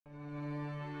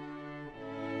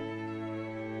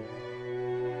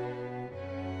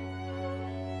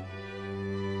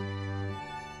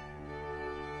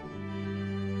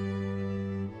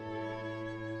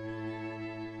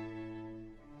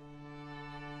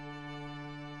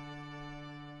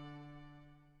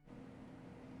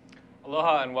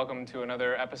Aloha and welcome to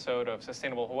another episode of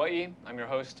Sustainable Hawaii. I'm your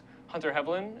host, Hunter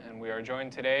Heaivilin, and we are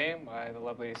joined today by the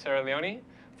lovely Sarah Leone,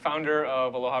 founder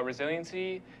of Aloha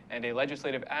Resiliency and a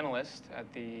legislative analyst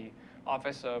at the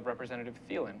Office of Representative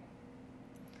Heaivilin.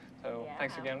 So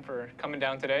Thanks again for coming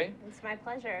down today. It's my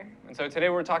pleasure. And so today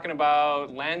we're talking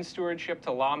about land stewardship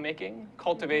to lawmaking,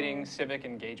 cultivating civic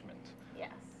engagement.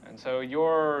 Yes. And so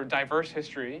your diverse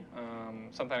history,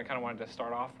 something I kind of wanted to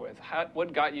start off with.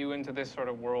 What got you into this sort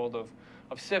of world of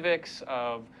civics,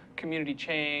 of community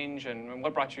change, and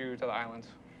what brought you to the islands?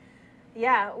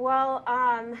 Yeah, well,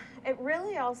 it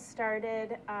really all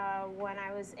started when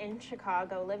I was in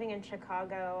Chicago, living in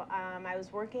Chicago. I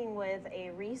was working with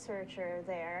a researcher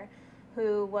there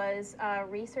who was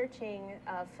researching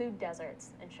food deserts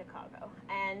in Chicago.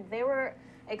 And they were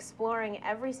exploring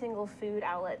every single food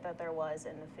outlet that there was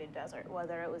in the food desert,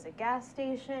 whether it was a gas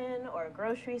station or a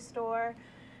grocery store.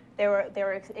 They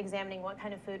were examining what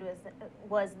kind of food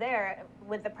was there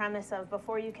with the premise of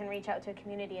before you can reach out to a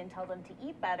community and tell them to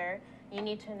eat better, you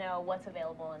need to know what's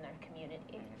available in their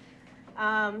community.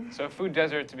 So a food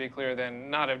desert, to be clear, then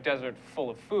not a desert full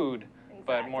of food, Exactly.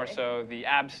 but more so the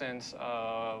absence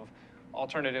of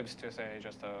alternatives to, say,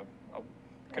 just a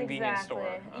convenience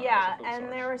store. Yeah, as a food and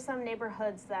source. there were some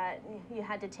neighborhoods that you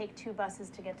had to take 2 buses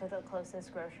to get to the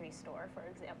closest grocery store, for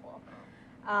example.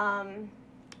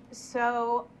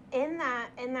 So in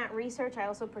that research, I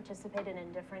also participated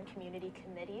in different community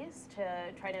committees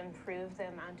to try to improve the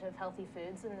amount of healthy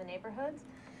foods in the neighborhoods.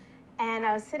 And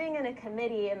I was sitting in a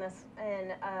committee in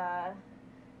a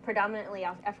predominantly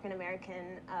African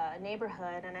American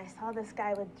neighborhood, and I saw this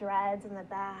guy with dreads in the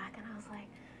back, and I was like,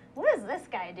 what does this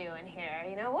guy do in here?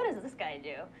 You know, what does this guy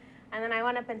do? And then I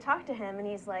went up and talked to him, and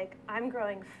he's like, I'm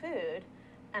growing food.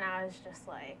 And I was just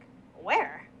like,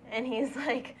 where? And he's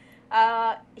like,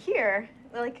 here,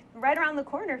 like right around the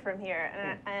corner from here.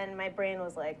 And my brain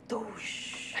was like,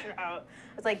 doosh.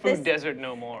 It's like food desert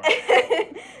no more.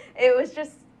 It was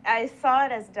just, I saw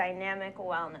it as dynamic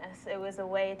wellness. It was a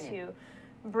way to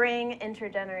bring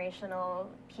intergenerational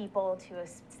people to a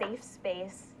safe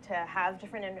space to have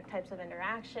different types of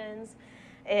interactions.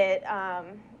 It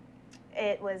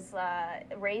was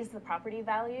raised the property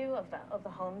value of the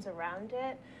homes around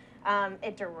it.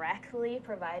 It directly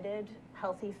provided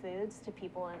healthy foods to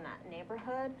people in that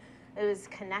neighborhood. It was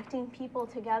connecting people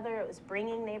together. It was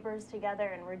bringing neighbors together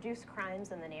and reduce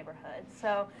crimes in the neighborhood.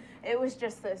 So it was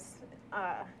just this,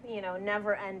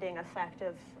 never-ending effect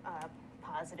of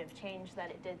positive change that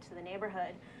it did to the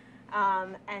neighborhood.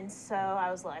 And so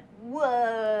I was like,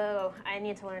 whoa, I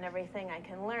need to learn everything I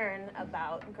can learn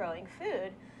about growing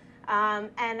food.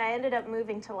 And I ended up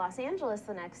moving to Los Angeles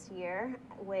the next year,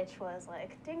 which was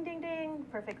like, ding, ding, ding,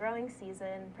 perfect growing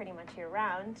season, pretty much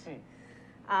year-round.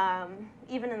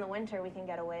 Even in the winter, we can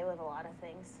get away with a lot of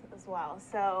things as well.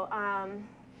 So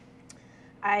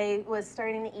I was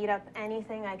starting to eat up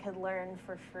anything I could learn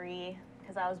for free,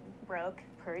 because I was broke,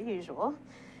 per usual.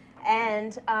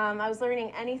 And I was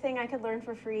learning anything I could learn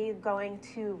for free, going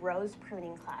to rose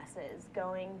pruning classes,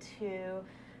 going to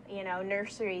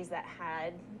nurseries that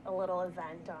had a little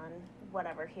event on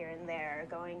whatever here and there,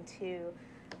 going to,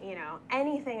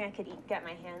 anything I could get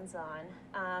my hands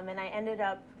on. And I ended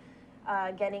up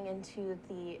getting into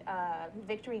the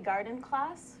Victory Garden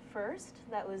class first,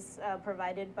 that was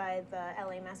provided by the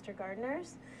LA Master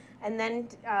Gardeners, and then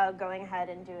going ahead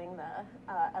and doing the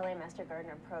LA Master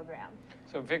Gardener program.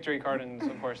 So Victory Gardens,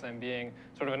 of course, then being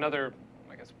sort of another,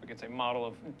 I guess we could say, model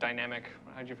of dynamic,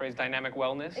 how'd you phrase, dynamic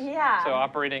wellness? Yeah. So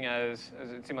operating as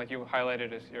it seemed like you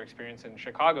highlighted as your experience in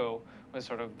Chicago was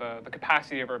sort of the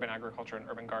capacity of urban agriculture and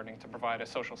urban gardening to provide a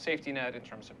social safety net in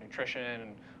terms of nutrition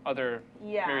and other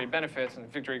myriad benefits,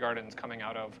 and Victory Gardens coming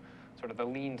out of sort of the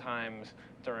lean times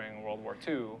during World War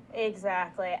II.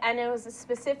 Exactly, and it was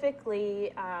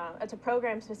specifically, it's a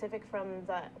program specific from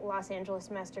the Los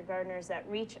Angeles Master Gardeners that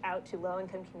reach out to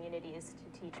low-income communities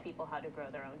to teach people how to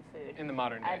grow their own food. In the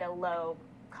modern day. At a low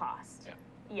cost.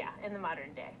 Yeah, in the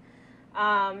modern day.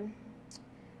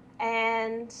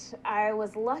 And I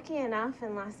was lucky enough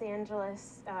in Los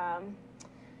Angeles,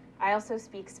 I also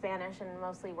speak Spanish and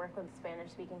mostly work with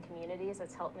Spanish-speaking communities.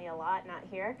 It's helped me a lot, not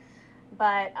here.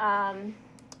 But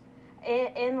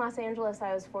in Los Angeles,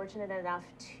 I was fortunate enough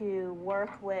to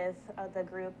work with the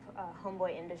group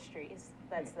Homeboy Industries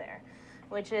that's there,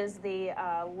 which is the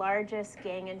largest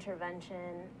gang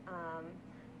intervention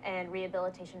and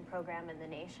rehabilitation program in the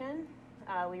nation.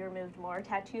 We removed more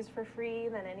tattoos for free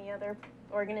than any other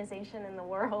organization in the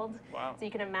world. Wow. So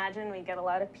you can imagine we get a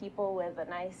lot of people with a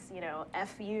nice,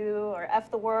 F you or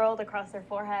F the world across their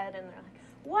forehead, and they're like,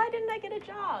 why didn't I get a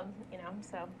job?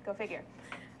 So go figure.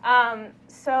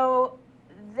 So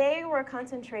they were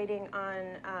concentrating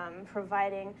on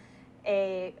providing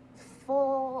a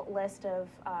full list of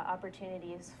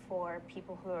opportunities for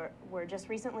people who were just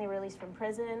recently released from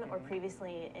prison or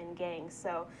previously in gangs.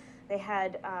 So they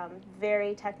had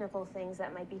very technical things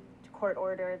that might be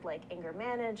court-ordered, like anger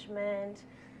management,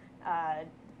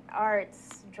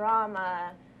 arts,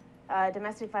 drama,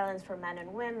 domestic violence for men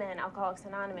and women, Alcoholics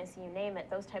Anonymous, you name it,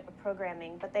 those type of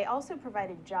programming. But they also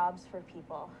provided jobs for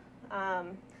people.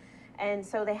 And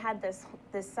so they had this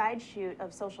side shoot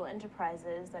of social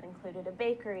enterprises that included a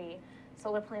bakery,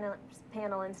 solar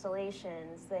panel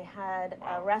installations, they had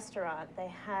a restaurant,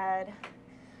 they had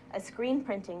a screen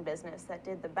printing business that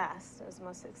did the best, it was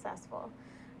most successful.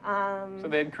 So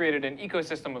they had created an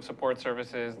ecosystem of support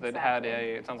services that had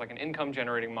it sounds like an income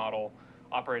generating model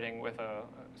operating with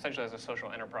essentially as a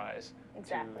social enterprise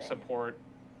to support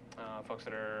folks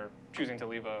that are choosing to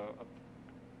leave a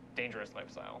dangerous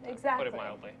lifestyle, to put it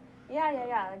mildly.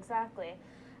 Yeah, exactly.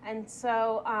 And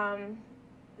so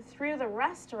through the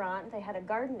restaurant, they had a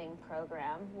gardening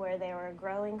program where they were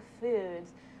growing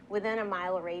foods within a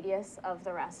mile radius of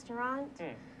the restaurant.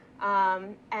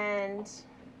 And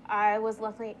I was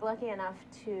lucky enough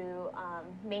to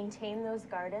maintain those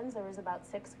gardens. There was about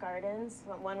 6 gardens.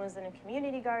 One was in a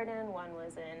community garden, one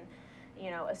was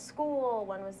in a school,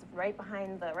 one was right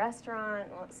behind the restaurant.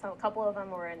 So a couple of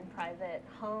them were in private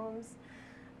homes.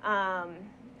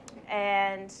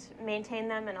 And maintain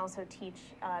them and also teach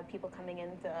people coming in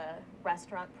the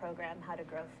restaurant program how to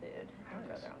grow food and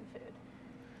grow their own food.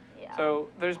 Yeah. So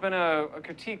there's been a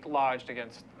critique lodged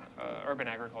against urban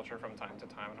agriculture from time to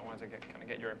time, and I wanted to kind of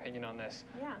get your opinion on this.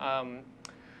 Yeah.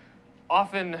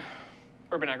 Often,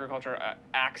 urban agriculture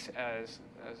acts as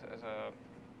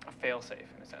a fail-safe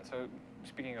in a sense. So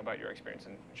speaking about your experience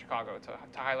in Chicago,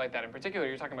 to highlight that in particular,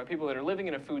 you're talking about people that are living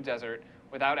in a food desert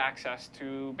without access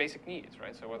to basic needs,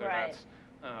 right? So whether that's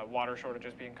water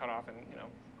shortages being cut off in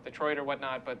Detroit or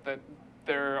whatnot, but that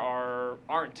there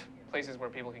aren't places where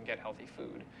people can get healthy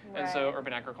food. And so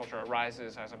urban agriculture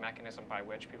arises as a mechanism by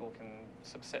which people can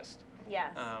subsist.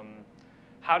 Yes.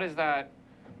 How does that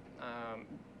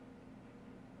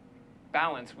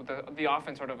balance with the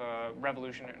often sort of a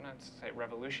revolutionary, not to say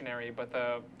revolutionary, but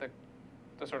the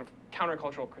sort of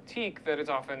countercultural critique that is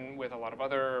often with a lot of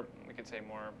other, we could say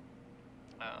more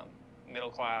middle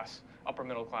class, upper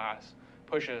middle class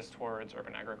pushes towards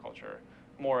urban agriculture,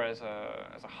 more as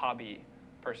a hobby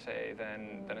per se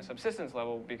than a subsistence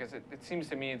level, because it seems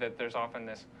to me that there's often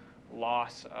this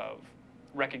loss of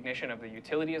recognition of the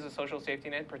utility as a social safety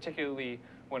net, particularly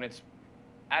when it's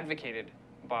advocated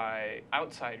by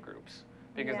outside groups,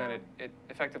 because then it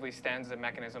effectively stands as a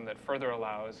mechanism that further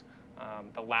allows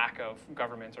the lack of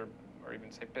government or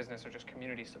even say business or just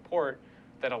community support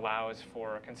that allows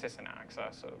for consistent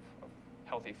access of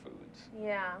healthy foods.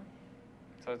 Yeah.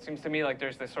 So it seems to me like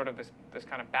there's this sort of this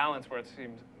kind of balance where it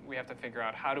seems we have to figure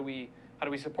out how do we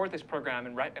support this program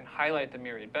and highlight the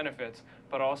myriad benefits,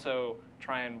 but also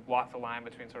try and walk the line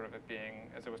between sort of it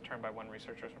being, as it was termed by one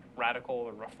researcher, sort of radical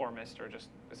or reformist or just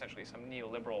essentially some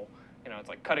neoliberal. It's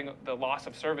like cutting the loss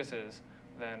of services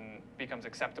then becomes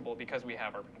acceptable because we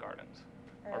have urban gardens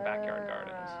or backyard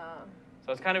gardens.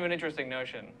 So it's kind of an interesting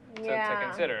notion to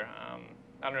consider. I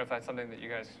don't know if that's something that you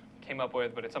guys came up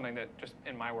with, but it's something that just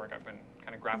in my work I've been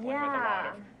kind of grappling with a lot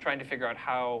of trying to figure out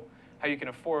how you can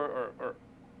afford or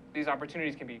these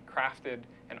opportunities can be crafted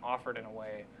and offered in a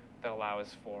way that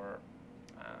allows for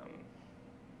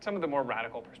some of the more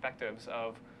radical perspectives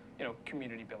of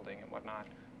community building and whatnot,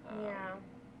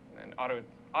 and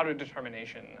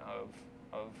auto-determination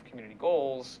of community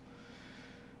goals,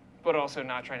 but also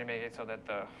not trying to make it so that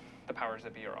the powers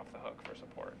that be are off the hook for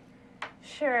support.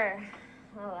 Sure.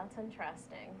 Oh, that's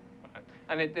interesting.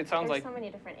 And it sounds like there's so many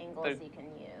different angles you can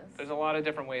use. There's a lot of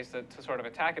different ways to sort of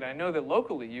attack it. I know that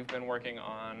locally you've been working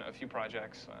on a few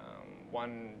projects,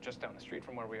 one just down the street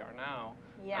from where we are now,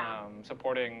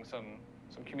 supporting some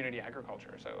community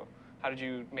agriculture. So how did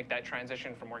you make that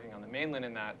transition from working on the mainland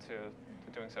in that to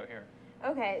doing so here?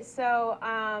 Okay, so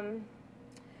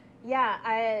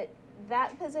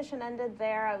that position ended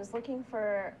there. I was looking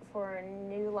for a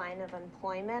new line of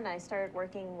employment. I started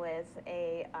working with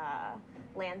a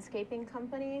landscaping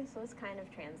company, so this kind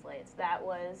of translates. That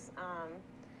was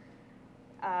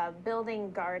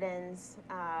building gardens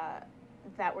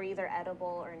that were either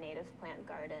edible or native plant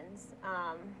gardens.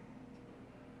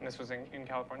 And this was in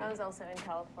California? I was also in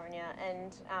California,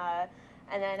 and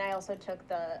then I also took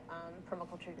the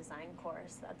permaculture design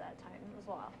course at that time as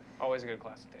well. Always a good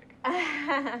class to take.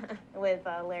 With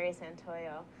Larry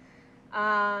Santoyo.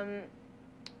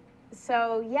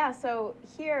 So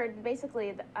here,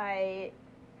 basically, I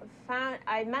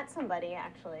met somebody,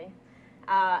 actually,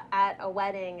 at a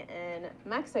wedding in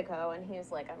Mexico, and he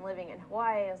was like, I'm living in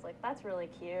Hawaii. I was like, that's really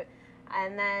cute.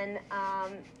 And then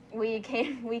we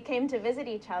came to visit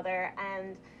each other,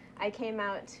 and I came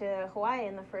out to Hawaii,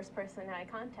 and the first person I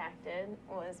contacted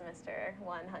was Mr.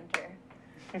 Hunter.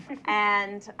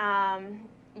 And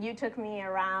you took me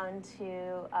around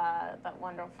to that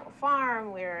wonderful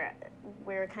farm. We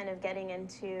were kind of getting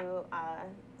into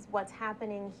what's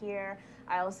happening here.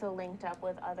 I also linked up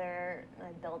with other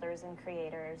builders and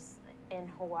creators in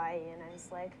Hawaii, and I was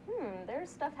like, there's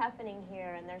stuff happening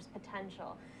here, and there's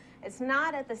potential. It's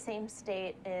not at the same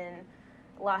state in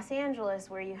Los Angeles,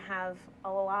 where you have a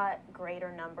lot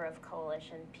greater number of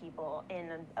coalition people in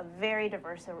a very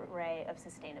diverse array of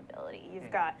sustainability.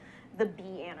 You've got the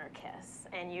bee anarchists,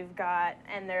 and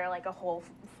they're like a whole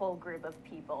full group of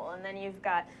people. And then you've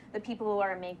got the people who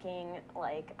are making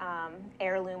like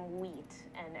heirloom wheat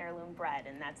and heirloom bread,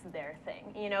 and that's their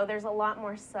thing. You know, there's a lot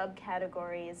more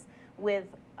subcategories with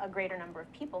a greater number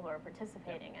of people who are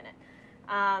participating in it.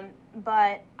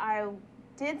 But I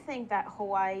did think that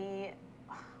Hawaii,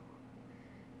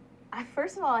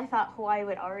 first of all, I thought Hawaii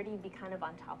would already be kind of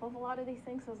on top of a lot of these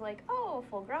things. I was like, oh,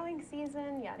 full growing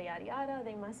season, yada, yada, yada.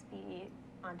 They must be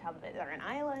on top of it. They're an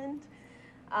island.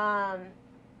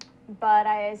 But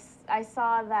I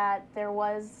saw that there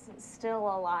was still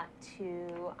a lot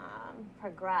to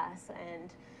progress,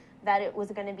 and that it was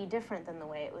going to be different than the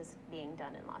way it was being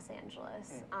done in Los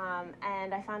Angeles.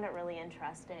 And I found it really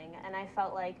interesting. And I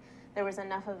felt like there was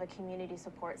enough of a community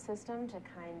support system to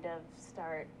kind of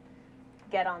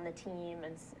get on the team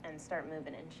and start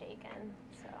moving and shaking.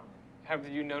 So, have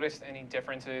you noticed any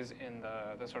differences in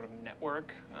the sort of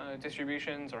network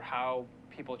distributions, or how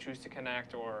people choose to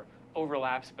connect, or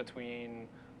overlaps between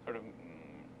sort of,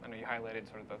 I know you highlighted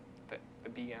sort of the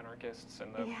bee anarchists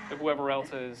and the whoever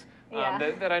else is,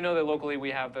 that I know that locally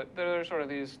we have, there are sort of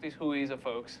these hui's of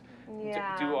folks.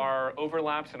 Yeah. Do our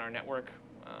overlaps in our network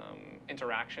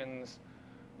interactions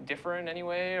differ in any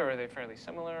way, or are they fairly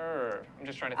similar? Or I'm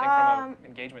just trying to think from an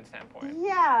engagement standpoint.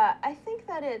 Yeah, I think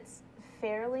that it's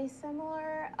fairly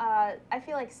similar. I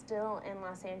feel like still in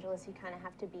Los Angeles, you kind of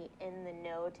have to be in the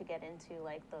know to get into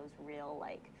like those real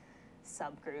like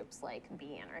subgroups like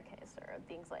bee anarchists or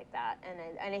things like that.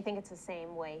 And I think it's the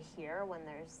same way here when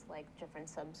there's like different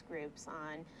subgroups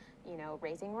on, you know,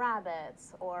 raising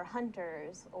rabbits or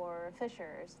hunters or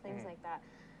fishers, things like that.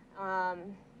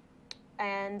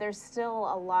 And there's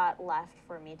still a lot left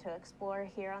for me to explore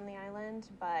here on the island,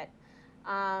 but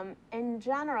in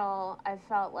general, I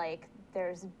felt like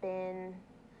there's been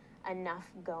enough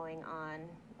going on,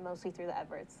 mostly through the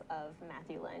efforts of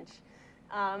Matthew Lynch,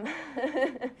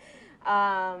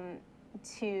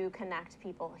 to connect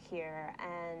people here.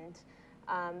 And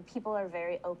people are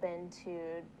very open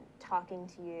to talking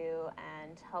to you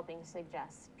and helping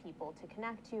suggest people to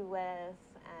connect you with.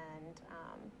 And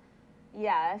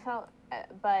yeah,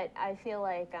 but I feel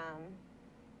like,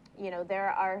 you know, there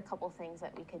are a couple things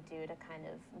that we could do to kind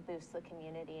of boost the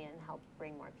community and help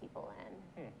bring more people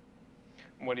in.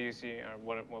 What do you see, or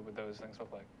what would those things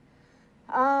look like?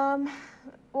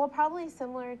 Well, probably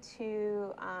similar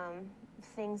to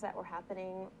things that were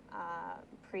happening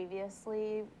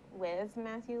previously with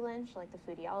Matthew Lynch, like the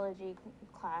foodiology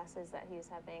classes that he was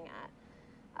having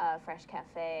at Fresh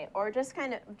Cafe, or just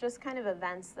kind of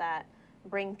events that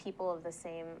bring people of the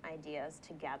same ideas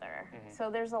together.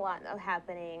 So there's a lot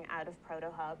happening out of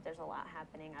Proto Hub. There's a lot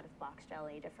happening out of Box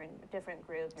Jelly, different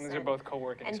groups. And these are both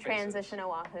co-working and spaces. Transition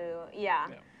Oahu,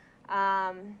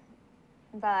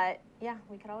 but yeah,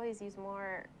 we could always use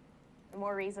more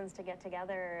reasons to get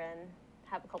together and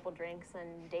have a couple drinks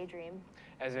and daydream.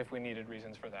 As if we needed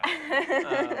reasons for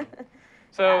that.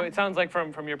 So it sounds like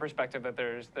from your perspective that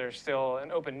there's still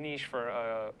an open niche for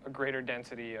a greater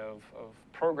density of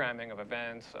programming, of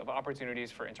events, of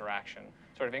opportunities for interaction,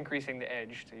 sort of increasing the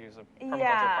edge, to use a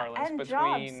permaculture parlance, and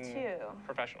between jobs too.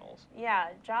 Professionals. Yeah,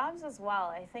 jobs as well.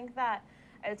 I think that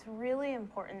it's really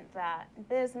important that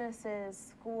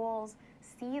businesses, schools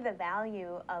see the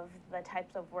value of the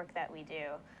types of work that we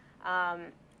do.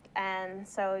 And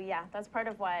so, yeah, that's part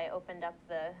of why I opened up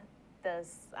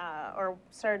or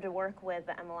started to work with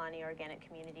the Emalani Organic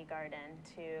Community Garden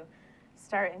to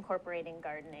start incorporating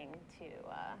gardening to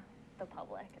the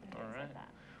public and things like that.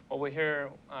 Well, we'll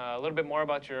hear a little bit more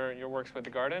about your works with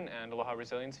the garden and Aloha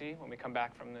Resiliency when we come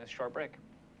back from this short break.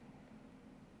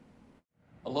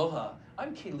 Aloha,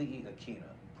 I'm Keli'i Akina,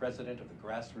 president of the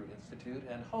Grassroot Institute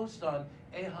and host on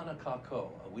E Hana Kako,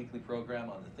 a weekly program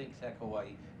on the ThinkTech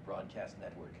Hawaii Broadcast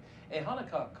Network. E hana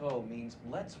kākou means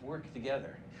let's work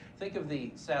together. Think of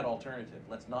the sad alternative,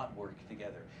 let's not work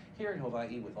together. Here in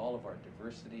Hawaii, with all of our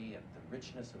diversity and the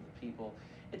richness of the people,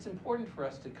 it's important for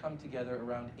us to come together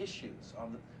around issues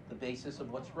on the basis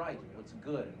of what's right and what's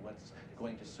good and what's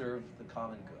going to serve the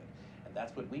common good. And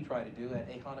that's what we try to do at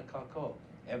E hana kākou.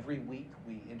 Every week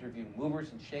we interview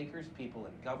movers and shakers, people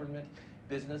in government,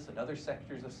 business, and other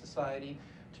sectors of society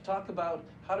to talk about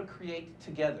how to create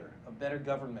together a better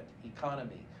government,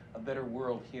 economy, a better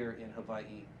world here in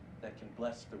Hawaii that can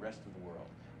bless the rest of the world.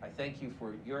 I thank you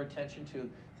for your attention to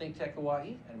ThinkTech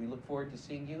Hawaii, and we look forward to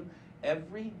seeing you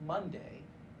every Monday,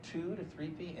 2 to 3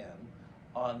 p.m.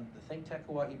 on the ThinkTech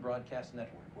Hawaii Broadcast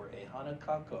Network. We're E hana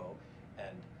kākou,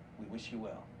 and we wish you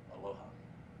well. Aloha.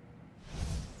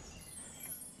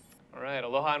 All right,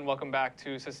 aloha and welcome back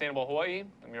to Sustainable Hawaii.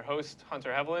 I'm your host,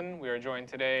 Hunter Heaivilin. We are joined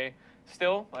today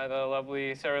still by the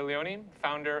lovely Sarah Leone,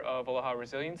 founder of Aloha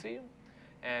Resiliency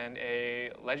and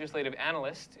a legislative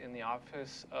analyst in the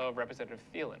Office of Representative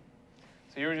Heaivilin.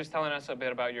 So you were just telling us a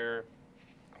bit about your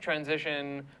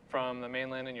transition from the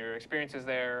mainland and your experiences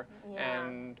there,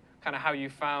 and kind of how you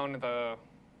found the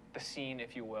scene,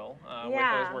 if you will, with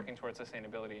those working towards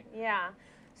sustainability. Yeah.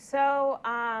 So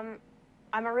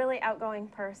I'm a really outgoing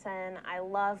person. I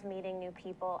love meeting new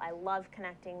people. I love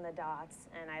connecting the dots,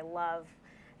 and I love,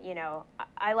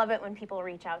 I love it when people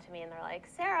reach out to me and they're like,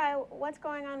 Sarah, what's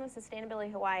going on with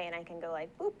Sustainability Hawaii? And I can go like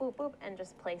boop, boop, boop, and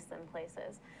just place them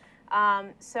places.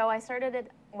 So I started,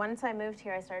 once I moved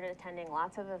here, I started attending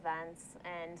lots of events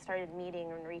and started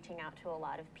meeting and reaching out to a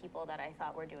lot of people that I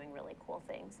thought were doing really cool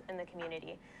things in the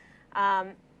community.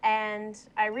 And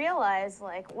I realized,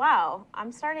 like, wow,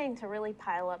 I'm starting to really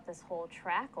pile up this whole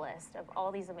track list of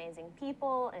all these amazing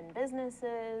people and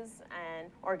businesses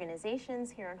and organizations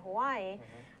here in Hawaii.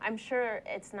 I'm sure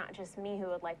it's not just me who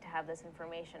would like to have this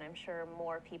information. I'm sure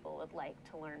more people would like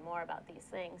to learn more about these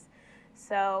things.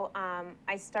 So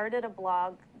I started a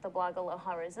blog, the blog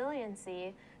Aloha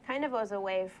Resiliency, kind of as a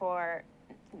way for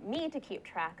me to keep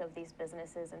track of these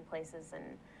businesses and places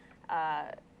and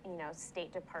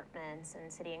state departments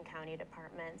and city and county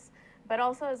departments, but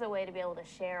also as a way to be able to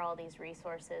share all these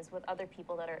resources with other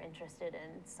people that are interested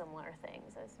in similar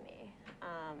things as me.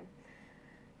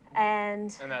 And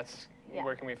that's,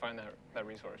 where can we find that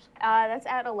resource? That's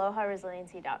at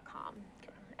aloharesiliency.com.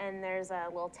 And there's a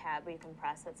little tab where you can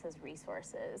press that says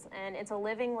resources. And it's a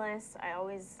living list. I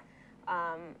always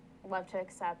love to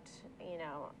accept,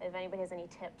 if anybody has any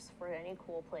tips for any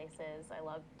cool places, I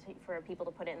love for people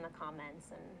to put it in the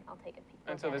comments, and I'll take it.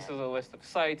 And so this is a list of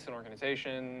sites and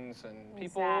organizations and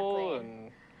people. Exactly.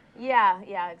 And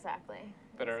yeah, exactly.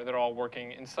 They're all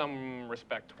working in some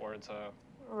respect towards a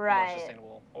more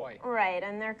sustainable Hawaii. Right,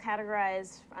 and they're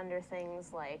categorized under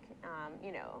things like,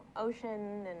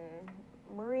 ocean and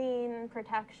marine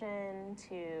protection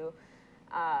to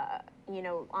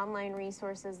online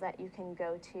resources that you can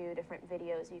go to, different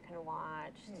videos you can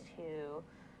watch, to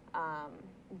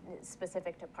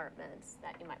specific departments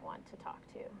that you might want to talk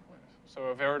to. So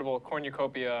a veritable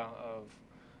cornucopia of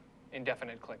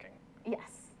indefinite clicking.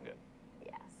 Yes. Good.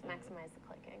 Yes, maximize the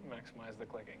clicking. Maximize the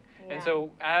clicking. Yeah. And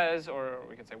so or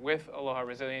we could say with Aloha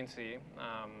Resiliency,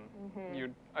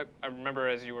 I remember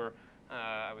as you were,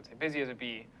 I would say, busy as a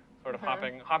bee, sort of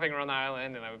hopping around the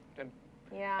island, and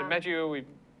I met you, we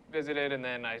visited, and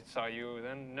then I saw you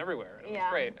then everywhere, and it was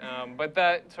great. But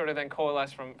that sort of then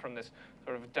coalesced from this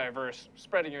sort of diverse,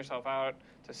 spreading yourself out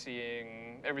to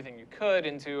seeing everything you could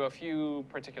into a few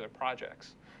particular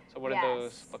projects. So what did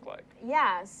those look like?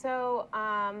 Yeah, so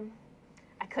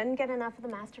I couldn't get enough of the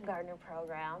Master Gardener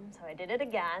program, so I did it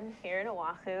again here in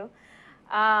Oahu.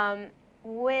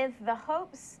 With the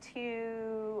hopes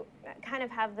to kind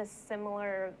of have the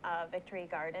similar Victory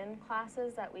Garden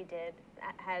classes that we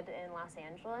had in Los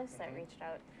Angeles, that reached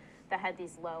out, that had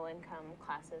these low-income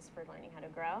classes for learning how to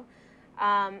grow.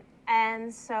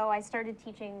 And so I started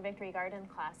teaching Victory Garden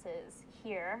classes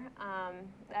here.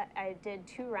 I did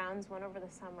 2 rounds, one over the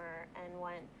summer and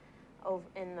one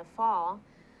in the fall.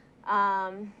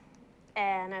 And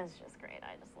it was just great.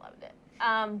 I just loved it.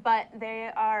 But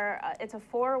they are, it's a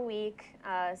 4-week,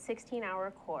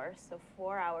 16-hour course, so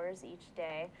 4 hours each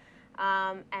day.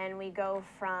 And we go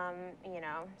from,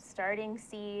 starting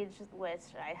seeds,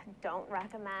 which I don't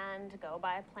recommend. Go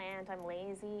buy a plant. I'm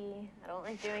lazy. I don't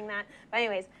like doing that. But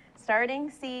anyways, starting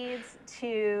seeds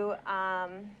to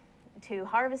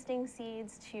harvesting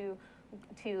seeds to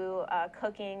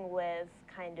cooking with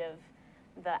kind of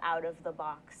the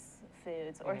out-of-the-box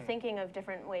foods, or thinking of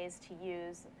different ways to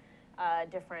use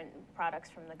different products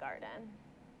from the garden.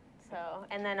 So,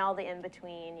 and then all the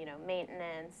in-between,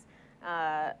 maintenance,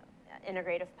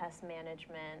 integrative pest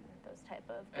management, those type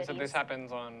of And so goodies. this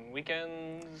happens on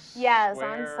weekends? Yes, on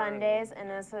Where? Sundays, and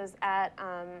this is at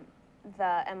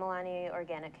the Emelani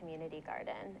Organic Community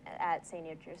Garden at St.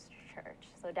 Andrew's Church,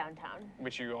 so downtown.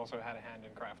 Which you also had a hand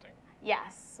in crafting.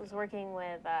 Yes, I was working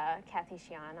with Kathy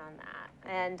Shion on that.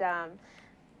 And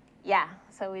yeah,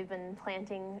 so we've been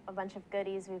planting a bunch of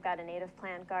goodies. We've got a native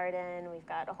plant garden. We've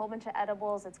got a whole bunch of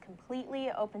edibles. It's completely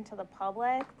open to the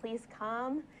public. Please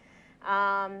come.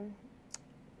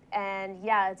 And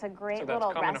yeah, it's a great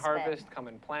little respite. So that's come and harvest, come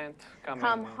and plant,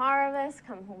 come harvest,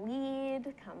 come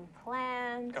weed, come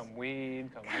plant. Come weed,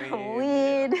 come Come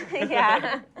weed. weed,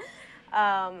 yeah.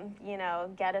 You know,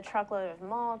 get a truckload of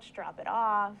mulch, drop it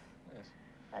off. Yes.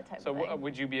 That type So of thing.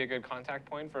 would you be a good contact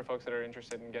point for folks that are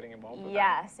interested in getting involved with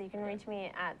Yeah, that? so you can reach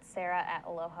me at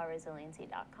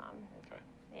sarah@aloharesiliency.com. Okay.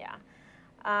 Yeah.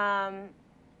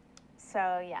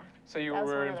 So yeah. So you that was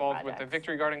were one of the involved with the projects.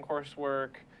 Victory Garden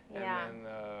coursework, and Yeah. then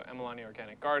the Emelani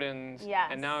Organic Gardens. Yes.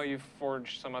 And now you've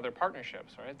forged some other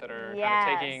partnerships, right? That are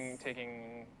Yes. kind of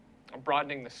taking,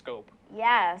 broadening the scope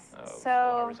Yes. of Aloha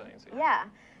So Resiliency. yeah.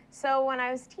 So when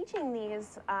I was teaching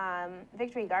these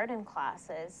Victory Garden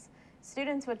classes,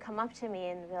 students would come up to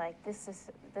me and be like, "This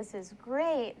is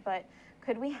great, but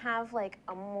could we have like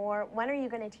when are you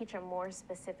going to teach a more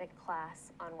specific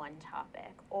class on one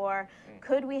topic? Or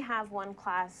could we have one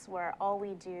class where all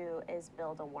we do is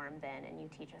build a worm bin and you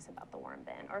teach us about the worm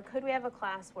bin? Or could we have a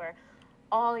class where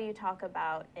all you talk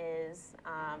about is,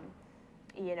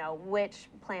 you know, which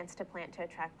plants to plant to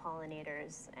attract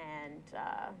pollinators and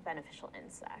beneficial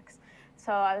insects?"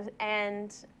 So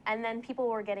and then people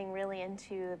were getting really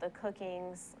into the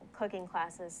cooking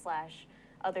classes /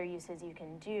 other uses you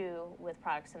can do with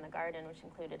products in the garden, which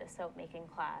included a soap making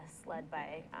class led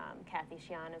by Kathy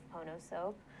Shion of Pono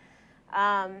Soap.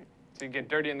 So you get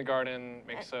dirty in the garden,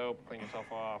 make soap, clean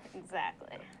yourself off.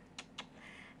 Exactly.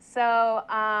 So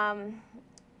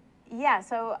yeah,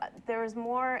 so there was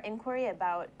more inquiry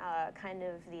about kind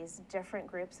of these different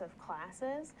groups of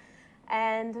classes,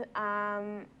 and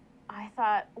I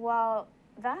thought, well,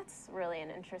 that's really an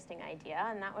interesting idea,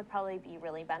 and that would probably be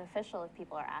really beneficial if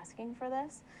people are asking for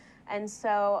this. And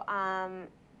so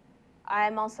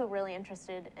I'm also really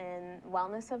interested in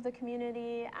wellness of the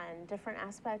community and different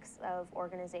aspects of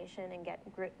organization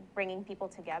and bringing people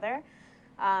together.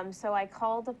 So I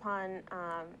called upon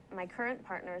my current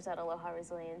partners at Aloha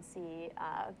Resiliency,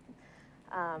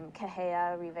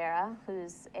 Kahea Rivera,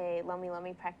 who's a Lomi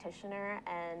Lomi practitioner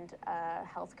and a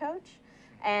health coach,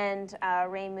 and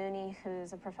Ray Mooney,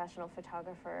 who's a professional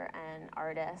photographer and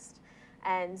artist.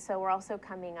 And so we're also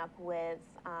coming up with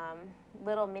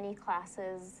little mini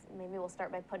classes. Maybe we'll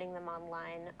start by putting them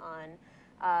online on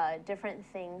different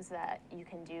things that you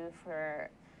can do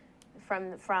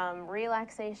from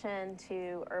relaxation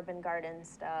to urban garden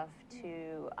stuff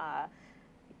to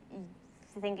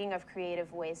thinking of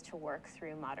creative ways to work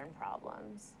through modern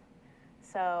problems.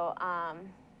 So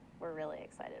we're really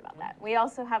excited about that. We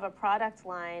also have a product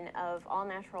line of all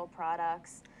natural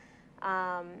products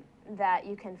that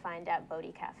you can find at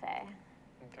Bodhi Cafe.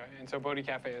 Okay, and so Bodhi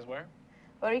Cafe is where?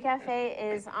 Bodhi Cafe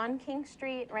is on King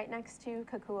Street, right next to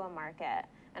Kakua Market,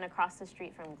 and across the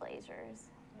street from Glazers.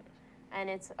 And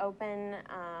it's open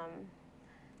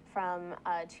from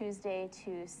Tuesday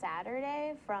to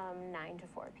Saturday from 9 to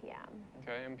 4 p.m.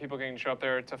 Okay, and people can show up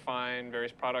there to find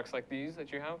various products like these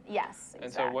that you have? Yes, exactly.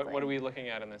 And so what are we looking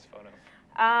at in this photo?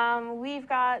 We've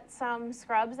got some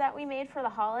scrubs that we made for the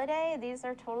holiday. These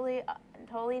are totally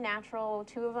natural.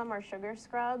 2 of them are sugar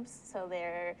scrubs, so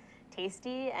they're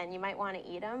tasty, and you might want to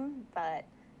eat them, but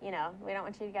you know, we don't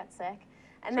want you to get sick.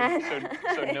 And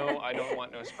So no, I don't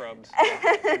want no scrubs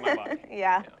in my body.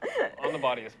 Yeah. On the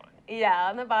body is fine. Yeah,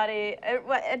 on the body.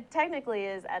 It technically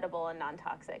is edible and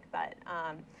non-toxic, but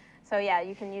so yeah,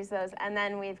 you can use those. And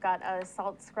then we've got a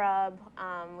salt scrub.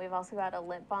 We've also got a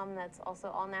lip balm that's also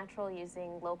all natural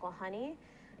using local honey,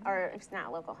 or it's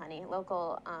not local honey,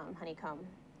 local honeycomb,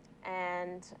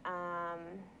 and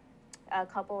a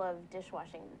couple of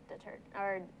dishwashing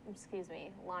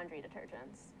laundry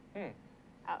detergents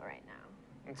out right now.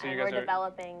 And so And you guys we're are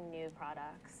developing new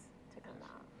products to come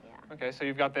out. Yeah. okay. So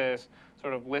you've got this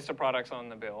sort of list of products on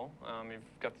the bill. You've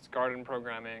got this garden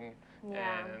programming,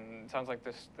 Yeah. and it sounds like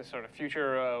this sort of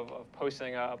future of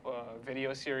posting up a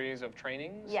video series of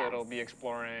trainings that'll be Yes.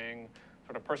 exploring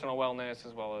sort of personal wellness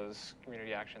as well as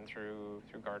community action through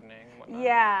gardening and whatnot.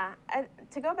 Yeah,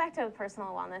 to go back to personal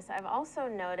wellness, I've also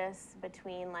noticed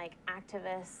between like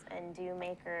activists and do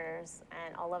makers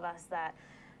and all of us that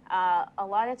a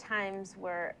lot of times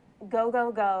we're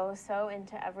go, so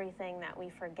into everything that we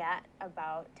forget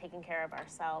about taking care of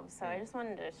ourselves. So I just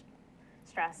wanted to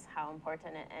stress how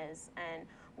important it is and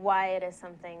why it is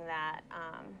something that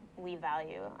we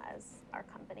value as our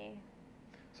company.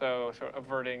 So sort of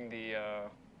averting the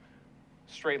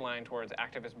straight line towards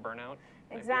activist burnout.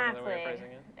 Exactly. Way of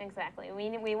phrasing it. Exactly.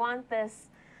 We want this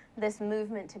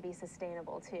movement to be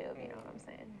sustainable too. If you know what I'm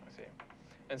saying. I see.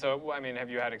 And so, I mean, have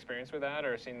you had experience with that,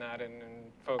 or seen that in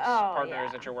folks, Oh, partners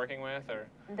yeah. that you're working with, or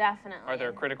Definitely. are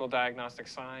there critical diagnostic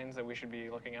signs that we should be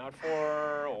looking out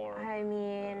for, or? I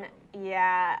mean,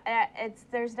 yeah,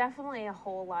 there's definitely a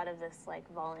whole lot of this like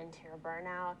volunteer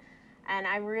burnout, and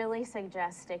I really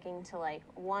suggest sticking to like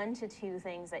 1 to 2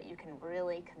 things that you can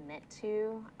really commit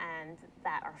to and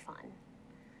that are fun,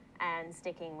 and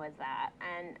sticking with that.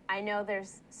 And I know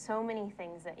there's so many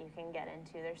things that you can get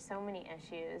into. There's so many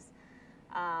issues.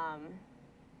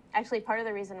 Actually, part of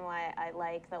the reason why I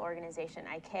like the organization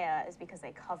IKEA is because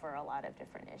they cover a lot of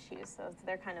different issues. So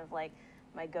they're kind of like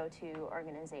my go-to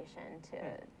organization to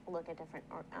look at different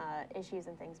issues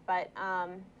and things. But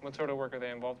what sort of work are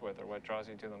they involved with, or what draws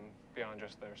you to them beyond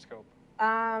just their scope?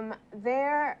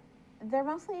 They're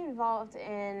mostly involved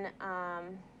in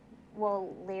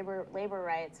well, labor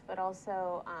rights, but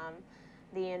also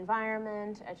the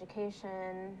environment,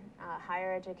 education,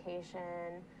 higher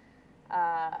education,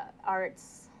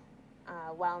 arts,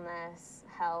 wellness,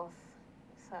 health.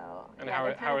 So and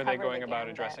yeah, how are they cover going the about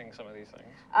gambit. addressing some of these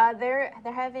things? They're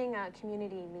having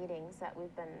community meetings that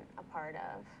we've been a part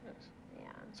of. Yes. Yeah.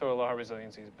 So Aloha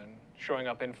Resiliency has been showing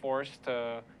up in force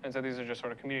and so these are just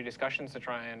sort of community discussions to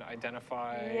try and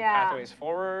identify pathways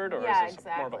forward, or is this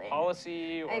more of a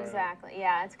policy? Or exactly.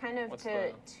 Yeah, it's kind of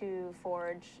to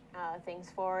forge things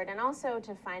forward, and also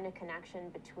to find a connection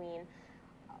between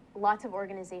lots of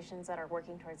organizations that are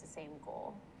working towards the same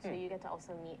goal. So you get to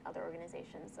also meet other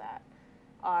organizations that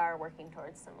are working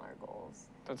towards similar goals.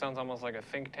 So it sounds almost like a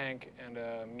think tank and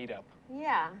a meetup.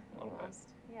 Yeah, A little almost.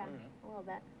 Yeah, a little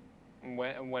bit.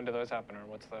 When do those happen, or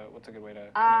what's a good way to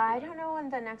connect I with don't know when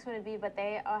the next one would be, but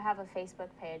they have a Facebook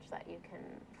page that you can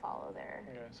follow their.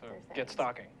 Okay, so their get things.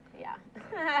 stalking. Yeah.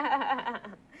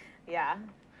 Yeah.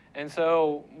 And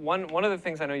so one of the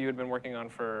things I know you had been working on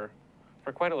for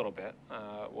quite a little bit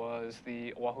was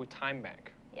the Oahu Time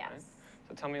Bank. Yes. Right?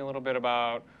 So tell me a little bit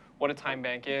about what a time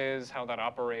bank is, how that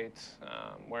operates,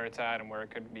 where it's at, and where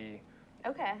it could be.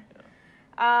 Okay.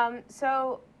 Yeah.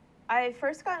 So I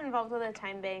first got involved with a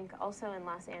time bank also in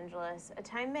Los Angeles. A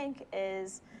time bank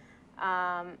is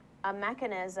a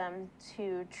mechanism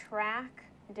to track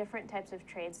different types of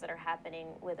trades that are happening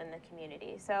within the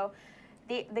community. So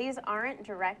these aren't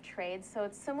direct trades, so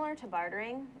it's similar to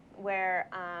bartering, where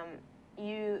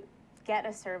you get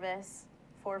a service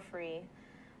for free,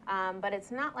 but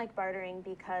it's not like bartering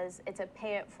because it's a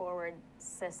pay-it-forward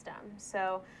system.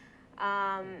 So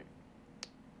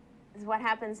what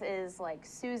happens is, like,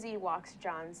 Susie walks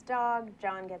John's dog,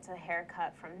 John gets a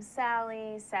haircut from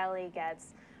Sally, Sally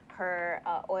gets her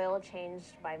oil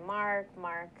changed by Mark,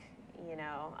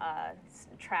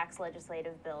 tracks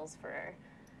legislative bills for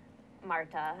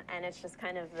Marta, and it's just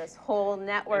kind of this whole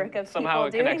network of people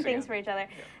doing things for each other.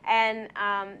 Yeah.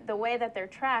 And the way that they're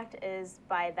tracked is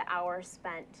by the hour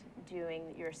spent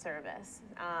doing your service.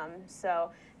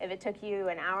 So if it took you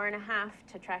an hour and a half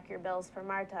to track your bills for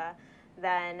Marta,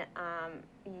 then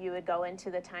you would go into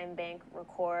the time bank,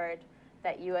 record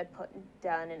that you had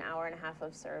done an hour and a half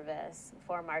of service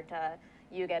for Marta.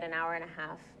 You get an hour and a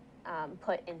half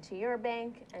put into your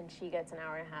bank, and she gets an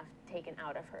hour and a half taken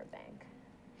out of her bank.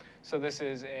 So this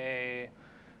is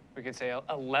we could say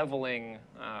a leveling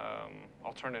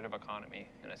alternative economy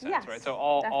in a sense, yes, right? So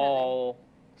all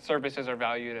services are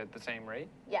valued at the same rate?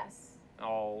 Yes.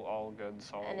 All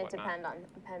goods, all and it whatnot.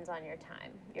 depends on your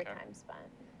time spent.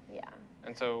 Yeah.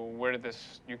 And so where did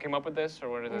you came up with this, or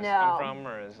where did this No. come from,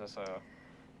 or is this a?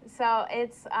 So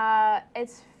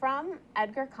it's from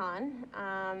Edgar Kahn.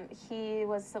 He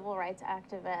was a civil rights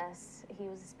activist. He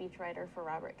was a speechwriter for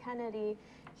Robert Kennedy.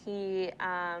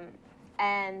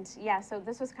 So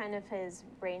this was kind of his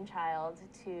brainchild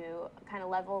to kind of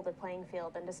level the playing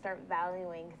field and to start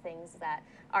valuing things that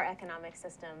our economic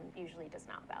system usually does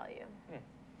not value.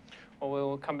 Well,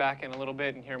 we'll come back in a little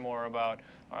bit and hear more about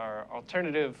our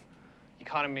alternative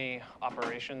economy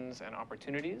operations and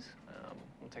opportunities.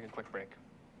 We'll take a quick break.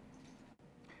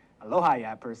 Aloha,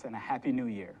 Yappers, and a Happy New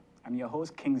Year. I'm your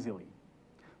host, King Zilli.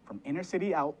 From inner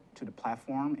city out to the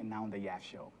platform and now the Yap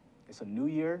Show. It's a new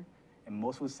year, and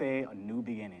most would say a new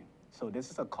beginning. So this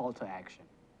is a call to action.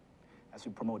 As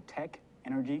we promote tech,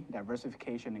 energy,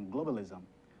 diversification, and globalism,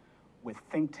 with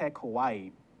ThinkTech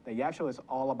Hawaii, the Yap Show is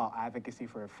all about advocacy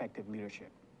for effective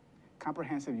leadership,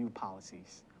 comprehensive youth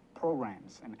policies,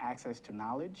 programs, and access to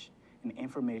knowledge and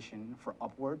information for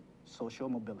upward social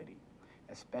mobility,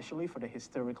 especially for the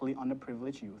historically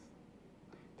underprivileged youth.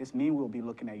 This means we'll be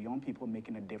looking at young people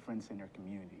making a difference in their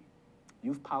community.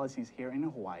 Youth policies here in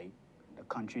Hawaii, the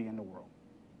country, and the world.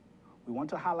 We want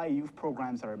to highlight youth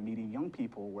programs that are meeting young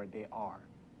people where they are,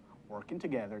 working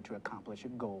together to accomplish a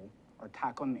goal or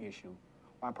tackle an issue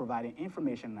while providing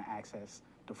information and access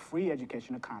to free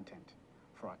educational content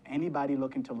for anybody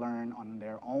looking to learn on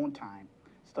their own time,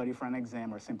 study for an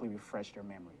exam, or simply refresh their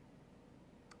memory.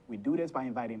 We do this by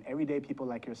inviting everyday people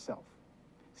like yourself,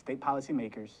 state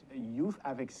policymakers, youth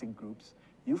advocacy groups,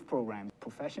 youth programs,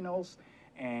 professionals,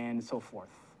 and so forth.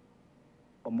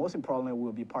 But most importantly,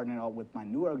 we'll be partnering up with my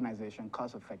new organization,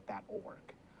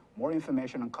 causeeffect.org. More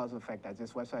information on Cause Effect, as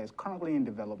this website is currently in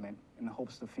development in the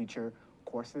hopes to feature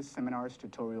courses, seminars,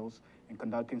 tutorials, and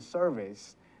conducting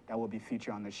surveys that will be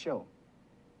featured on the show.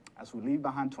 As we leave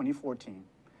behind 2014,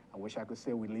 I wish I could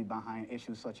say we leave behind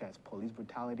issues such as police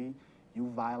brutality,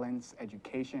 youth violence,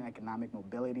 education, economic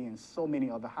mobility, and so many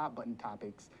other hot-button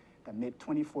topics that made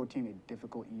 2014 a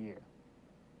difficult year.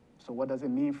 So what does it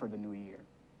mean for the new year?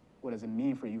 What does it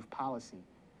mean for youth policy?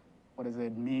 What does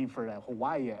it mean for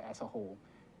Hawaii as a whole?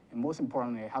 And most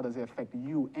importantly, how does it affect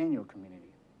you and your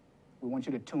community? We want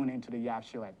you to tune into the YAP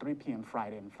show at 3 p.m.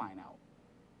 Friday and find out.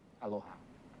 Aloha.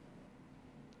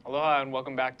 Aloha and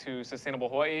welcome back to Sustainable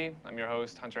Hawaii. I'm your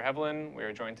host, Hunter Heaivilin. We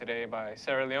are joined today by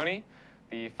Sarah Leone,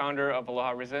 the founder of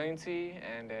Aloha Resiliency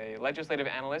and a legislative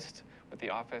analyst with the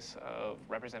Office of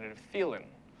Representative Heaivilin.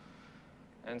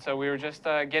 And so we were just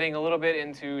getting a little bit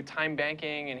into time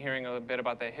banking and hearing a bit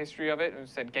about the history of it. You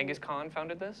said Genghis Khan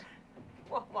founded this?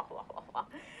 Whoa, whoa, whoa, whoa, whoa.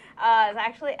 It's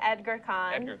actually Edgar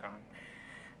Khan. Edgar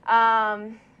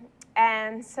Khan.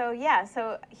 And so, yeah,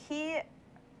 so he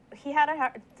had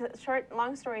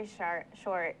long story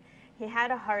short, he had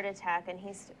a heart attack and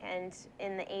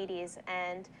in the 80s,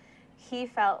 and he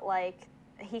felt like,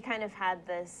 he kind of had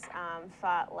this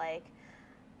thought like,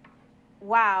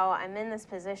 wow, I'm in this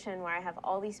position where I have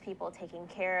all these people taking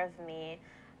care of me.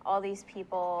 All these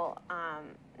people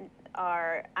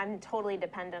I'm totally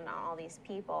dependent on all these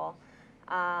people.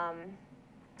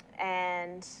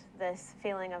 And this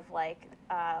feeling of like,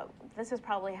 this is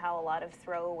probably how a lot of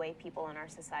throwaway people in our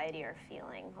society are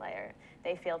feeling. Like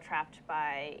they feel trapped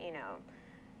by,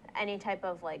 any type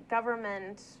of like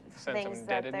government things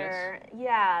that they're,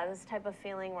 this type of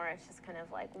feeling where it's just kind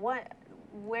of like,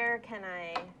 where can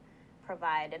I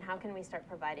provide and how can we start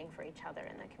providing for each other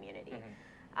in the community?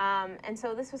 Mm-hmm. And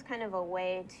so this was kind of a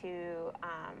way to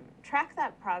track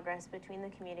that progress between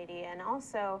the community and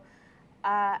also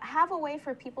have a way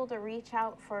for people to reach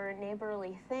out for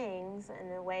neighborly things in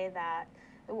a way that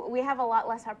we have a lot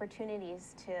less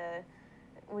opportunities to,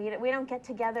 we don't get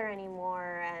together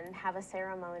anymore and have a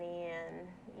ceremony and,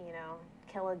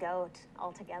 kill a goat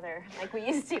all together like we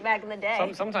used to back in the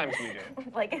day. Sometimes we do.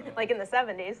 like in the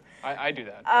 70s. I do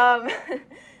that.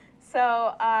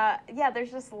 So, there's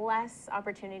just less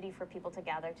opportunity for people to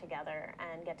gather together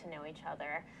and get to know each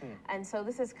other. And so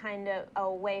this is kind of a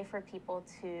way for people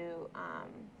to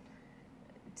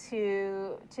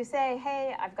say,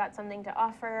 hey, I've got something to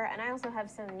offer, and I also have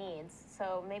some needs.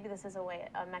 So maybe this is a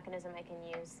mechanism I can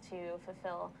use to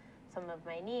fulfill some of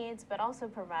my needs, but also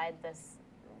provide this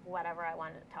whatever I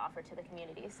want to offer to the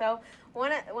community. So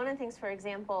one of the things, for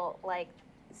example, like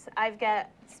I've got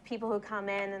people who come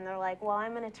in and they're like, well,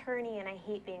 I'm an attorney and I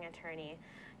hate being an attorney.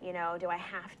 Do I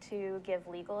have to give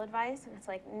legal advice? And it's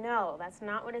like, no, that's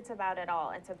not what it's about at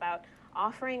all. It's about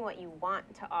offering what you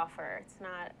want to offer. It's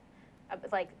not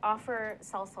like offer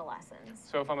salsa lessons.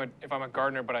 So if I'm a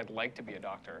gardener but I'd like to be a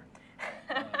doctor,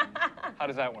 how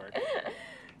does that work?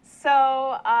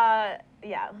 So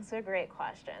that's a great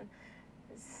question.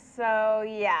 So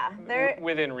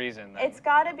within reason. It's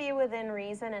got to be within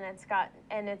reason, and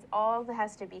it's all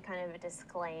has to be kind of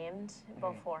disclaimed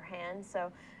beforehand.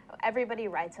 So everybody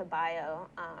writes a bio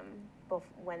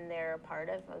when they're part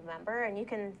of a member, and you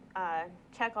can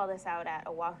check all this out at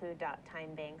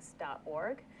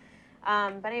oahu.timebanks.org.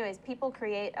 But anyways, people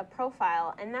create a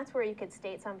profile, and that's where you could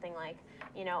state something like,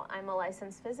 I'm a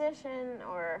licensed physician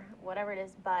or whatever it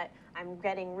is, but I'm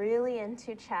getting really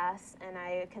into chess, and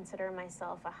I consider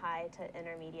myself a high to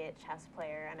intermediate chess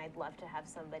player, and I'd love to have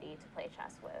somebody to play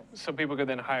chess with. So people could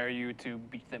then hire you to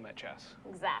beat them at chess.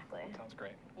 Exactly. That sounds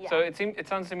great. Yeah. So it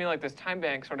sounds to me like this time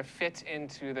bank sort of fits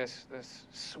into this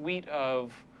suite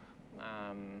of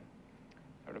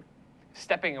sort of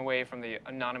stepping away from the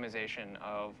anonymization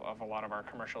of a lot of our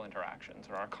commercial interactions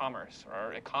or our commerce or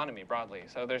our economy broadly.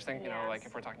 So there's things, like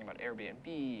if we're talking about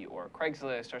Airbnb or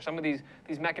Craigslist or some of these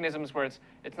mechanisms where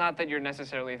it's not that you're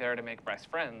necessarily there to make best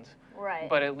friends, right?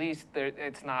 But at least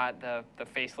it's not the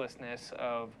facelessness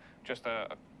of just a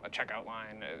checkout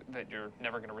line that you're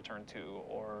never going to return to,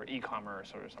 or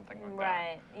e-commerce or something like that.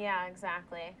 Right. Yeah.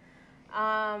 Exactly.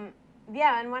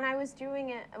 Yeah, and when I was doing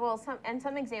it, well,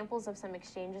 some examples of some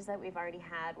exchanges that we've already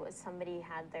had was somebody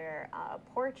had their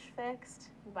porch fixed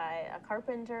by a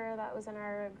carpenter that was in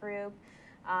our group.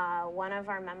 One of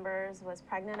our members was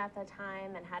pregnant at the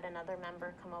time and had another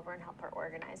member come over and help her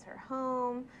organize her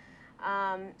home.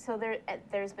 So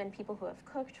there's been people who have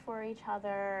cooked for each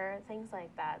other, things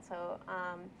like that. So,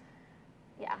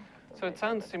 yeah. So it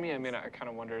sounds to me, I mean, I kind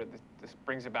of wonder, this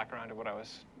brings it back around to what I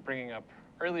was bringing up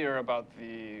earlier about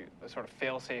the sort of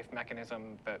fail-safe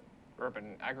mechanism that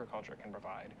urban agriculture can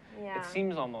provide. Yeah. It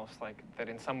seems almost like that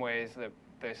in some ways that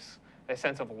this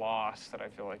sense of loss that I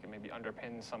feel like it maybe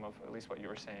underpins some of at least what you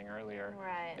were saying earlier,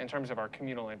 right, in terms of our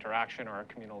communal interaction or our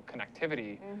communal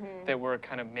connectivity, that we're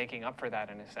kind of making up for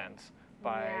that in a sense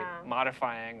by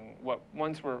modifying what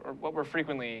were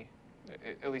frequently,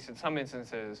 at least in some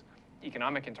instances,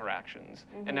 economic interactions,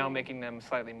 and now making them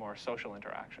slightly more social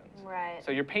interactions. Right.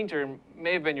 So your painter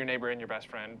may have been your neighbor and your best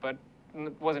friend, but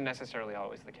wasn't necessarily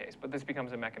always the case. But this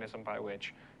becomes a mechanism by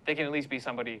which they can at least be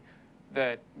somebody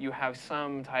that you have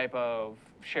some type of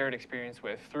shared experience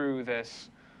with through this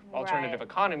alternative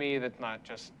economy that's not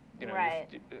just,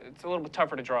 it's a little bit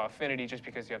tougher to draw affinity just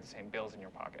because you have the same bills in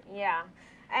your pocket. Yeah.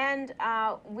 And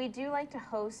we do like to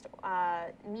host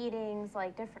meetings,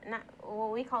 like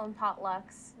what we call them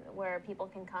potlucks, where people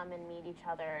can come and meet each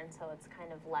other, and so it's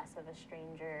kind of less of a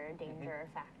stranger danger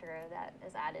factor that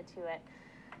is added to it.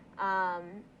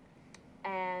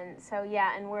 And so,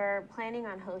 yeah, and we're planning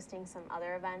on hosting some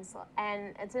other events.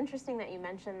 And it's interesting that you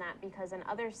mentioned that, because in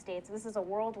other states, this is a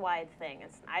worldwide thing.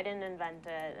 I didn't invent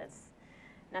it. It's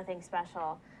nothing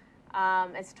special.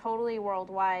 It's totally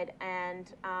worldwide,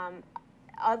 and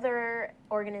other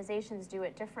organizations do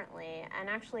it differently. And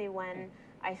actually, when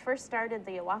I first started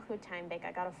the Oahu Time Bank,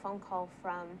 I got a phone call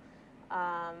from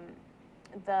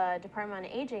the Department on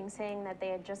Aging saying that they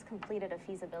had just completed a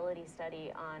feasibility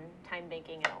study on time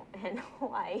banking in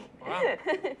Hawaii. Wow.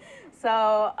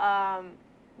 So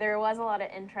there was a lot of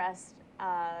interest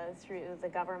through the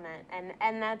government,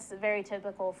 and that's very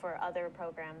typical for other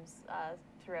programs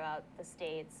throughout the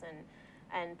states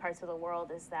and parts of the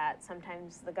world, is that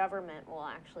sometimes the government will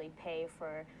actually pay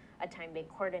for a time bank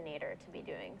coordinator to be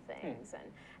doing things.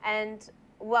 And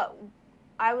what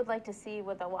I would like to see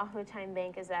with the Oahu Time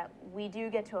Bank is that we do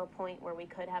get to a point where we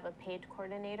could have a paid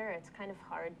coordinator. It's kind of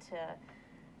hard to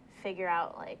figure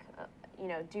out, like,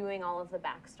 doing all of the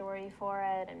backstory for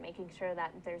it and making sure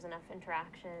that there's enough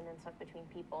interaction and stuff between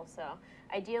people. So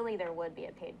ideally, there would be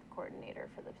a paid coordinator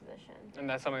for the position. And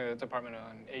that's something the Department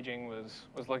on Aging was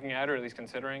looking at, or at least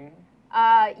considering?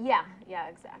 Yeah,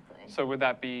 exactly. So would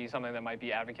that be something that might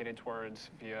be advocated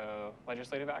towards via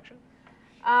legislative action?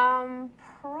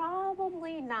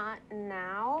 Probably not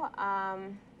now.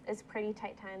 It's pretty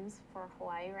tight times for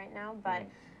Hawaii right now, but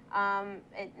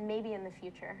it may be in the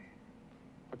future.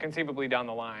 But conceivably down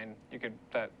the line,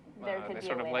 this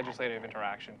sort of legislative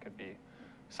interaction could be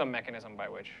some mechanism by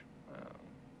which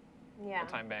the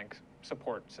time bank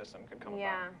support system could come about.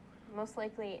 Yeah, most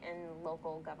likely in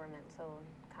local government, so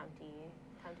county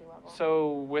level.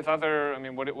 So with other,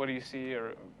 what do you see,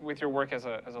 or with your work as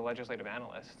a legislative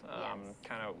analyst,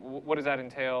 kind of what does that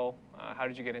entail? How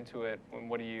did you get into it? And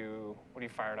what are you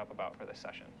fired up about for this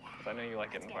session? Because I know you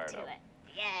like getting fired up.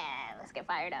 Yeah, let's get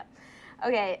fired up.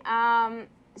 Okay,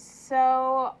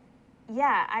 so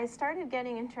yeah, I started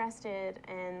getting interested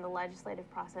in the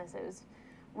legislative process. It was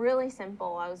really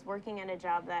simple. I was working at a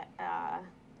job that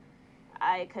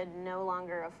I could no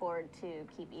longer afford to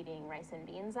keep eating rice and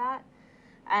beans at.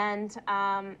 And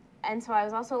so I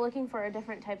was also looking for a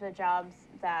different type of jobs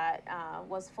that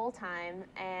was full-time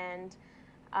and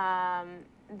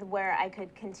where I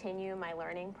could continue my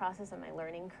learning process and my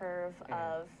learning curve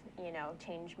of,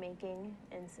 change making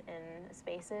in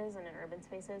spaces and in urban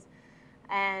spaces.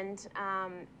 And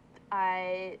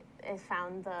I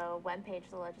found the webpage,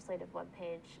 the legislative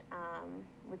webpage,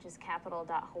 which is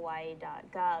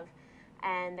capital.hawaii.gov.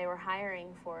 And they were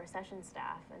hiring for session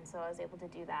staff, and so I was able to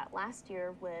do that last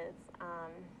year with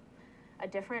a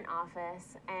different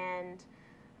office. And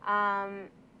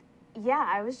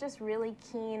I was just really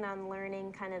keen on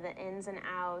learning kind of the ins and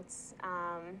outs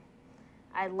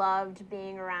I loved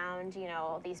being around,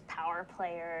 these power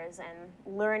players and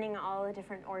learning all the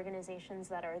different organizations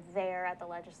that are there at the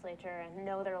legislature and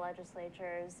know their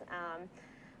legislatures,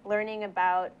 learning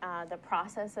about the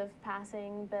process of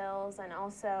passing bills, and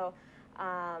also,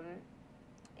 I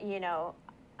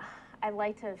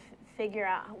like to figure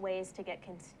out ways to get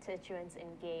constituents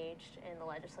engaged in the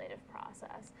legislative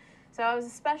process. So I was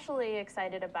especially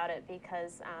excited about it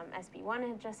because SB 1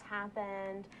 had just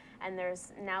happened, and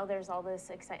there's all this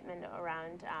excitement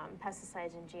around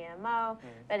pesticides and GMO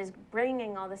that is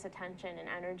bringing all this attention and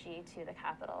energy to the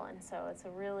Capitol, and so it's a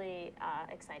really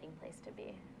exciting place to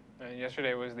be. And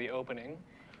yesterday was the opening.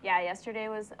 Yeah, yesterday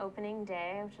was opening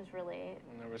day, which was really...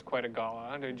 And there was quite a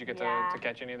gala. Did you get to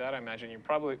catch any of that? I imagine you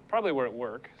probably were at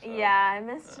work. So, yeah,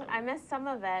 I missed some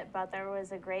of it, but there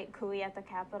was a great kui at the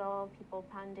Capitol, people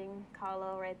pounding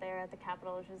kalo right there at the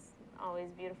Capitol, which is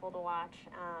always beautiful to watch,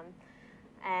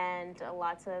 and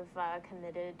lots of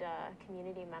committed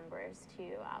community members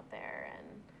too out there,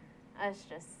 and it's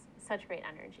just such great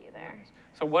energy there. Nice.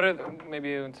 So what are maybe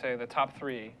you would say the top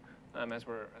three? As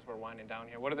we're winding down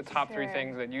here, what are the top three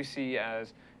things that you see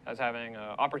as having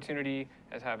opportunity,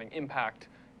 as having impact,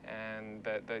 and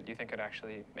that you think could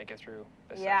actually make it through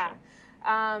this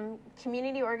session?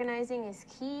 Community organizing is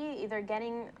key, either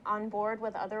getting on board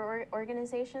with other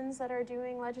organizations that are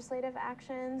doing legislative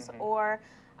actions, or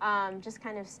just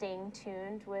kind of staying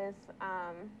tuned with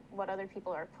what other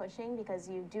people are pushing, because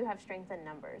you do have strength in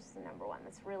numbers, the number one.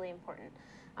 That's really important.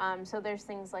 So there's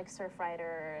things like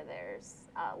Surfrider, there's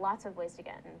lots of ways to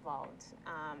get involved.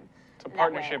 So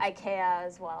partnerships. IKEA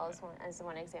as well as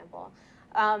one example.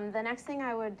 The next thing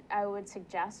I would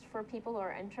suggest for people who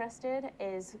are interested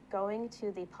is going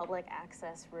to the public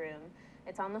access room.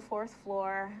 It's on the 4th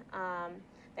floor.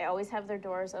 They always have their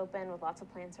doors open with lots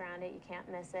of plants around it. You can't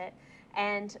miss it.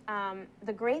 And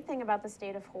the great thing about the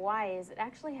state of Hawaii is it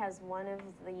actually has one of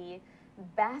the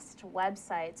best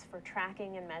websites for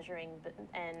tracking and measuring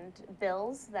and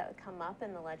bills that come up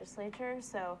in the legislature.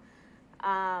 So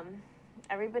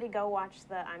everybody go watch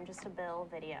the I'm Just a Bill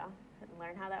video and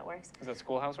learn how that works. Is that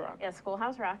Schoolhouse Rock? Yeah,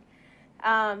 Schoolhouse Rock.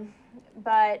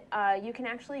 But you can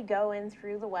actually go in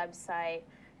through the website,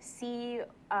 see,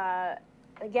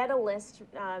 get a list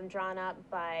drawn up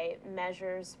by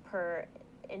measures per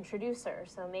introducer.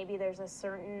 So maybe there's a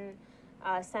certain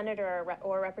senator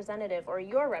or representative, or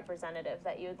your representative,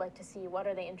 that you would like to see. What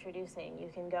are they introducing?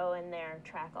 You can go in there,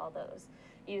 track all those.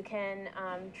 You can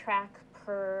track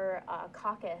per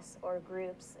caucus or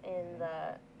groups in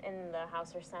the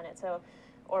House or Senate,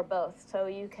 or both. So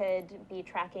you could be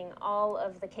tracking all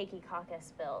of the Keiki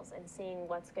caucus bills and seeing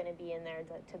what's going to be in there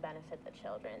to benefit the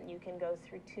children. You can go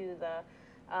through to the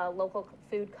local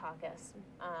food caucus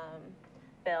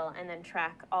bill and then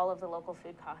track all of the local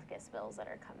food caucus bills that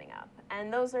are coming up.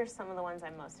 And those are some of the ones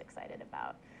I'm most excited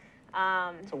about.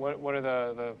 So what are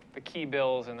the key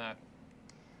bills in that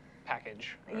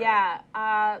package? Yeah,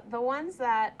 the ones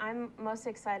that I'm most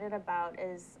excited about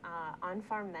is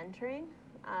on-farm mentoring,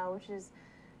 which is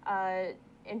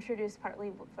introduced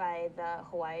partly by the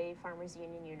Hawaii Farmers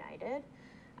Union United.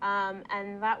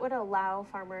 And that would allow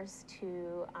farmers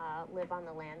to live on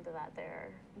the land that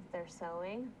they're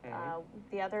sowing.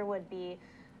 The other would be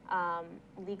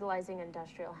legalizing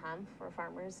industrial hemp for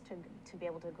farmers to be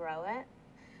able to grow it.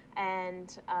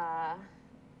 And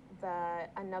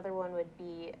another one would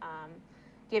be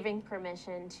giving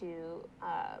permission to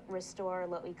restore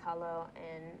lo'i kalo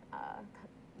in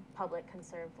public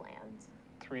conserved lands.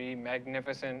 3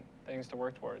 magnificent things to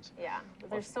work towards. Yeah, but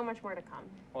there's so much more to come.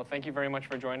 Well, thank you very much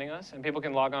for joining us. And people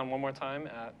can log on one more time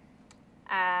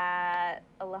at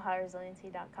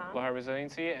aloharesiliency.com. Aloha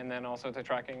Resiliency, and then also for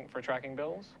tracking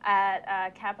bills?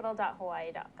 At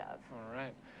capital.hawaii.gov. All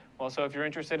right. Well, so if you're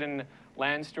interested in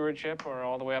land stewardship or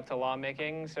all the way up to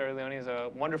lawmaking, Sarah Leone is a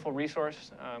wonderful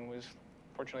resource who's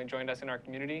fortunately joined us in our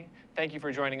community. Thank you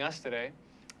for joining us today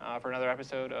for another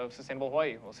episode of Sustainable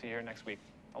Hawaii. We'll see you here next week.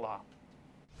 Aloha.